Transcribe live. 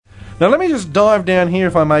Now, let me just dive down here,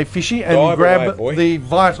 if I may, Fishy, and grab the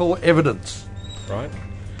vital evidence. Right.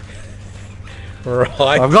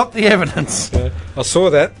 Right. I've got the evidence. I saw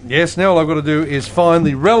that. Yes, now all I've got to do is find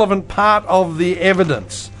the relevant part of the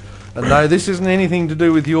evidence. And no, this isn't anything to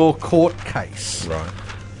do with your court case. Right.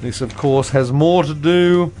 This, of course, has more to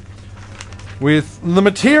do with the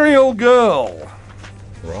material girl.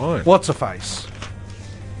 Right. What's her face?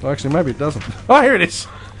 Well, actually, maybe it doesn't. Oh, here it is.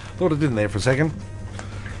 Thought it didn't there for a second.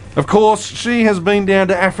 Of course, she has been down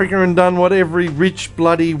to Africa and done what every rich,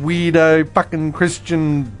 bloody, weirdo, fucking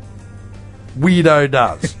Christian weirdo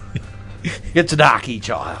does. Gets a darky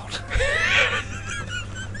child.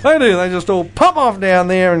 They do. They just all pop off down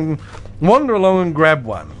there and wander along and grab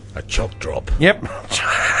one. A chalk drop. Yep. Nice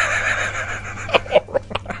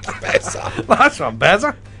one,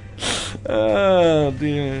 Bazza. Oh,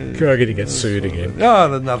 dear. You're going to get sued again. Oh,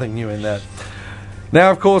 there's nothing new in that. Now,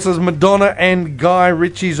 of course, as Madonna and Guy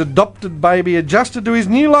Ritchie's adopted baby adjusted to his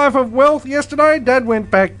new life of wealth yesterday, Dad went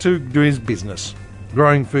back to do his business,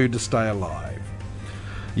 growing food to stay alive.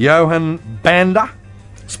 Johan Banda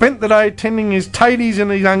spent the day tending his taties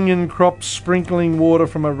and his onion crops, sprinkling water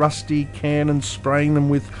from a rusty can and spraying them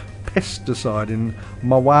with pesticide in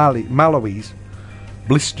Malawi's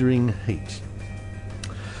blistering heat.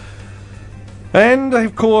 And,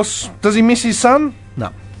 of course, does he miss his son?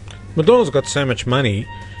 No. Madonna's got so much money,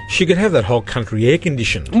 she could have that whole country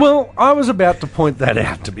air-conditioned. Well, I was about to point that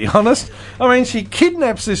out, to be honest. I mean, she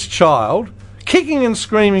kidnaps this child, kicking and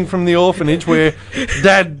screaming from the orphanage where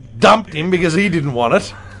Dad dumped him because he didn't want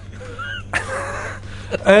it,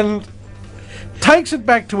 and takes it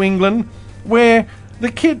back to England where the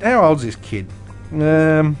kid... How old's this kid?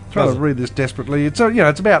 Trying to read this desperately. It's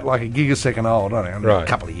it's about like a gigasecond old. I don't know, a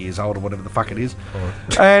couple of years old or whatever the fuck it is.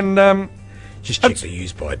 Right. And just check the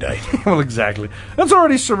use-by date. Well, exactly. It's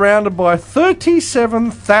already surrounded by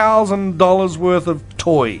 $37,000 worth of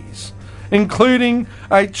toys, including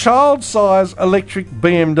a child-size electric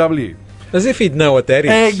BMW. As if he'd know what that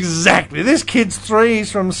is. Exactly. This kid's 3.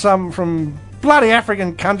 He's from bloody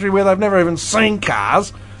African country where they've never even seen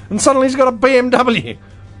cars, and suddenly he's got a BMW.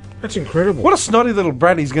 That's incredible. What a snotty little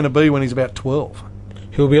brat he's going to be when he's about 12.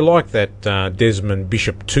 He'll be like that Desmond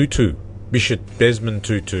Bishop Tutu. Bishop Desmond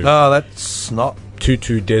Tutu. Oh, that's snot.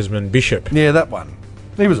 Tutu Desmond Bishop. Yeah, that one.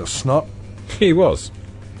 He was a snot. He was.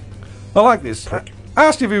 I like this.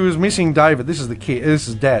 Asked if he was missing David. This is the kid. This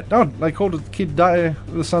is Dad. Oh, they called it the kid,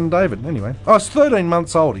 the son David. Anyway. Oh, it's 13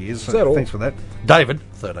 months old he is. Is that all? Thanks for that. David,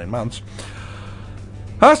 13 months.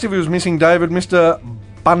 Asked if he was missing David, Mr.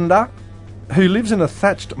 Bunda, who lives in a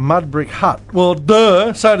thatched mud brick hut. Well,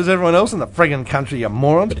 duh, so does everyone else in the friggin' country, you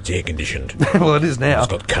morons. But it's air-conditioned. Well, it is now.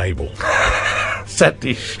 It's got cable. Sat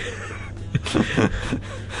dish.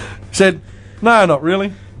 Said, no, not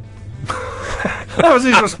really. That was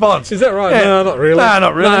his response. Is that right? Yeah. No, not really. No,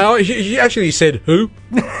 not really. No, he actually said who?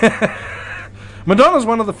 Madonna's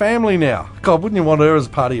one of the family now. God, wouldn't you want her as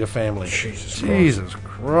part of your family? Jesus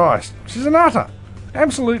Christ. She's a nutter.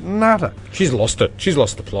 Absolute nutter. She's lost it. She's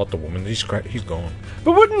lost the plot, the woman. He's gone.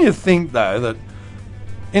 But wouldn't you think, though, that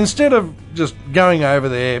instead of just going over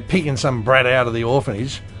there, picking some brat out of the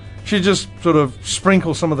orphanage, she'd just sort of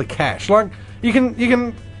sprinkle some of the cash? Like, you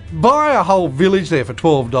can buy a whole village there for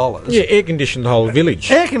 $12. Yeah, air-condition the whole village.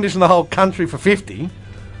 Air-condition the whole country for $50.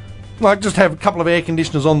 Like, just have a couple of air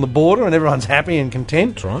conditioners on the border and everyone's happy and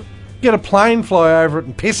content. That's right. Get a plane fly over it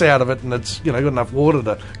and piss out of it, and it's got enough water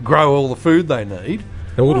to grow all the food they need.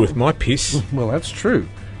 They would with my piss. Well, that's true.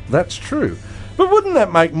 That's true. But wouldn't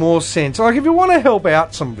that make more sense? Like, if you want to help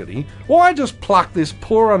out somebody, why just pluck this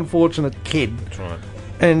poor, unfortunate kid? That's right.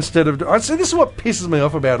 Instead of... I see, this is what pisses me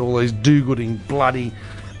off about all these do-gooding, bloody,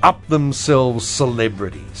 up-themselves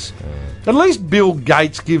celebrities. At least Bill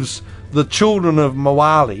Gates gives the children of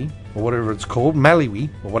Malawi, or whatever it's called, Malawi,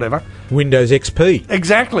 or whatever... Windows XP.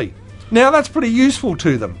 Exactly. Now, that's pretty useful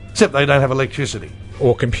to them, except they don't have electricity.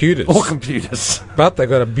 Or computers. But they've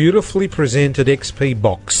got a beautifully presented XP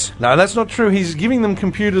box. No, that's not true. He's giving them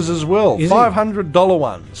computers as well. $500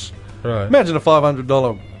 ones. Right. Imagine a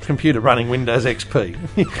 $500 computer running Windows XP.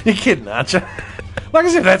 You're kidding, aren't you? Like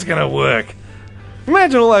as if that's going to work.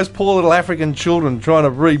 Imagine all those poor little African children trying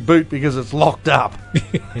to reboot because it's locked up.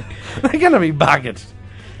 They're going to be buggered.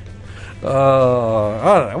 Oh,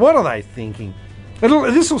 I don't know. What are they thinking?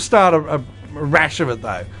 This will start a rash of it,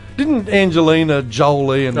 though. Didn't Angelina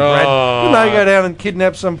Jolie and Brad... Didn't they go down and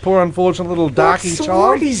kidnap some poor, unfortunate little darky child?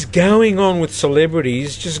 What is going on with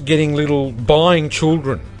celebrities just getting buying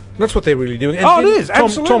children? That's what they're really doing. And it is,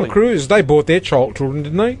 absolutely. Tom Cruise, they bought their children,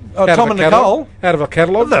 didn't they? Tom and Nicole? Out of a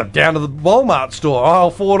catalogue? They're down to the Walmart store,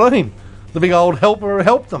 aisle 14. The big old helper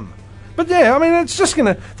helped them. But yeah, I mean,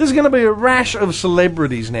 there's gonna be a rash of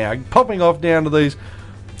celebrities now popping off down to these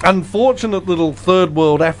unfortunate little third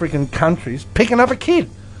world African countries, picking up a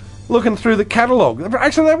kid, looking through the catalogue.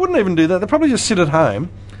 Actually, they wouldn't even do that. They'd probably just sit at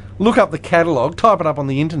home, look up the catalogue, type it up on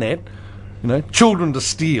the internet, children to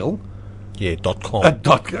steal. Yeah, .com.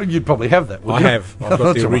 You'd probably have that, wouldn't I you? have. I've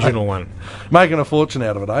got the original one. Making a fortune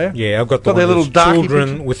out of it, are you? Yeah, I've got the their little darky children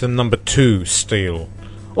picture. with the number 2 steal.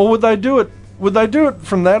 Or would they do it? Would they do it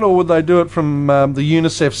from that, or would they do it from the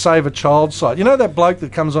UNICEF Save a Child site? You know that bloke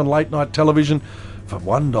that comes on late night television? For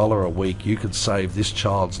 $1 a week, you could save this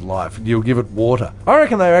child's life. You'll give it water. I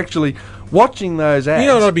reckon they're actually watching those ads. You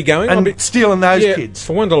know what I'd be going? And stealing those kids.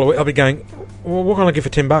 For $1 a week, I'll be going, well, what can I get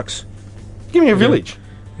for $10? Give me a village.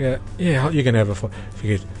 Yeah, you can have a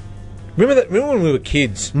forget. Remember when we were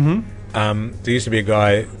kids? Mm-hmm. There used to be a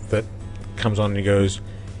guy that comes on and he goes,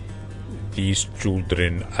 "These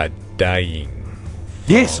children are dying."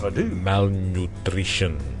 Yes, I do.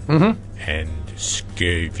 Malnutrition and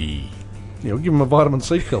scurvy. Yeah, we'll give them a vitamin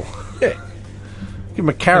C pill. Yeah. Give them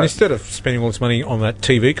a carrot. And instead of spending all this money on that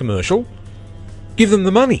TV commercial, give them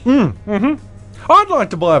the money. I'd like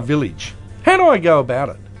to buy a village. How do I go about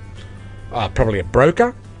it? Probably a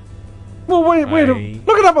broker. Well,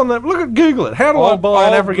 look it up on that. Google it. How do I buy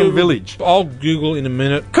an African village? I'll Google in a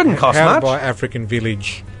minute. Couldn't cost how much. to buy African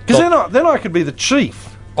village. Because then I could be the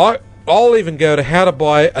chief. I'll even go to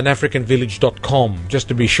howtobuyanafricanvillage.com just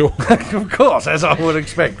to be sure. Of course, as I would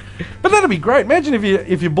expect. But that'd be great. Imagine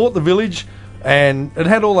if you bought the village and it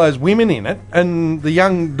had all those women in it, and the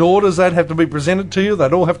young daughters, they'd have to be presented to you.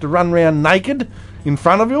 They'd all have to run around naked in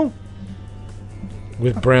front of you.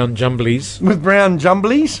 With brown jumblies.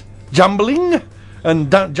 Jumbling, and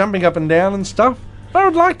jumping up and down and stuff. I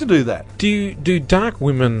would like to do that. Do dark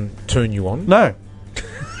women turn you on? No.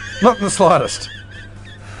 Not in the slightest.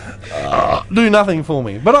 Do nothing for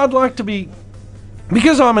me. But I'd like to be...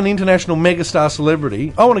 Because I'm an international megastar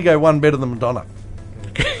celebrity, I want to go one better than Madonna.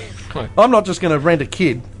 I'm not just going to rent a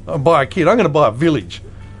kid, buy a kid. I'm going to buy a village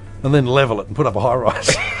and then level it and put up a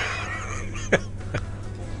high-rise.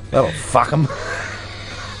 That'll fuck them.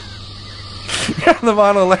 The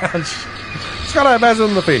Vinyl Lounge. Scotto, Basil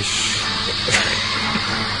and the fish.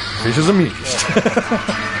 Fish is amused.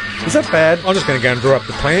 Is that bad? I'm just going to go and draw up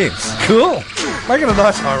the plans. Cool. Make it a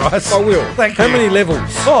nice high-rise. I will. Thank you. How many levels?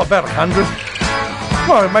 Oh, about 100.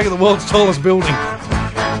 Well, make it the world's tallest building.